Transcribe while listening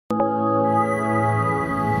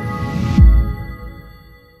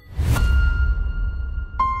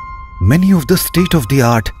Many of the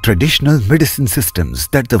state-of-the-art traditional medicine systems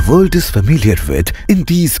that the world is familiar with in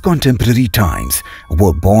these contemporary times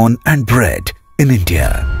were born and bred in India.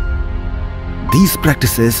 These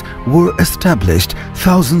practices were established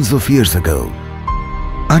thousands of years ago.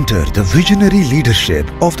 Under the visionary leadership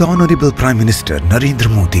of the Honorable Prime Minister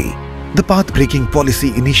Narendra Modi, the path-breaking policy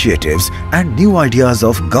initiatives and new ideas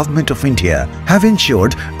of Government of India have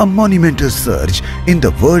ensured a monumental surge in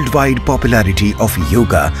the worldwide popularity of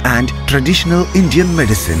yoga and traditional Indian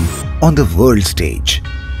medicine on the world stage.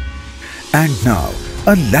 And now,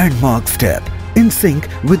 a landmark step in sync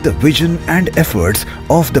with the vision and efforts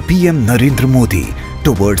of the PM Narendra Modi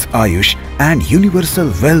towards AYUSH and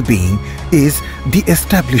universal well-being is the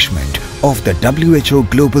establishment of the WHO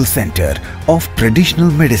Global Center of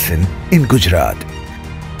Traditional Medicine in Gujarat.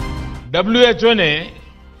 WHO ने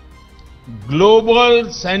global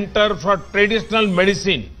centre for traditional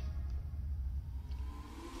medicine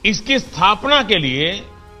इसकी स्थापना के लिए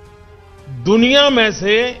दुनिया में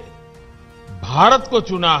से भारत को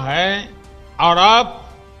चुना है और अब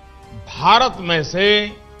भारत में से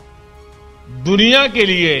दुनिया के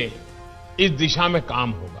लिए इस दिशा में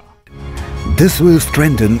काम होगा. This will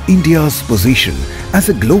strengthen India's position as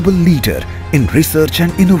a global leader in research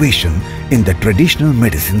and innovation in the traditional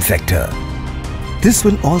medicine sector. This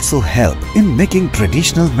will also help in making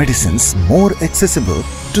traditional medicines more accessible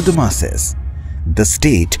to the masses. The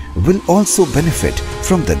state will also benefit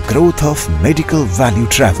from the growth of medical value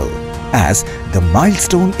travel, as the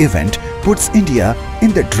milestone event puts India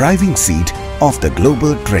in the driving seat of the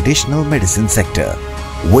global traditional medicine sector.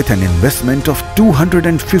 With an investment of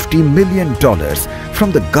 $250 million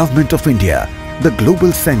from the Government of India, the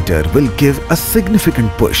Global Center will give a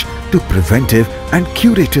significant push to preventive and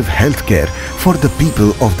curative healthcare for the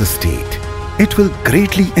people of the state. It will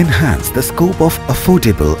greatly enhance the scope of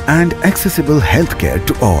affordable and accessible healthcare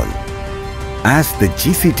to all. As the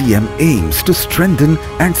GCTM aims to strengthen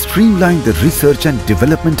and streamline the research and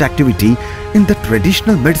development activity in the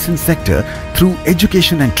traditional medicine sector through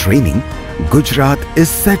education and training, Gujarat is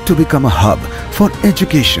set to become a hub for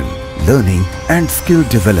education, learning and skill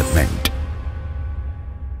development.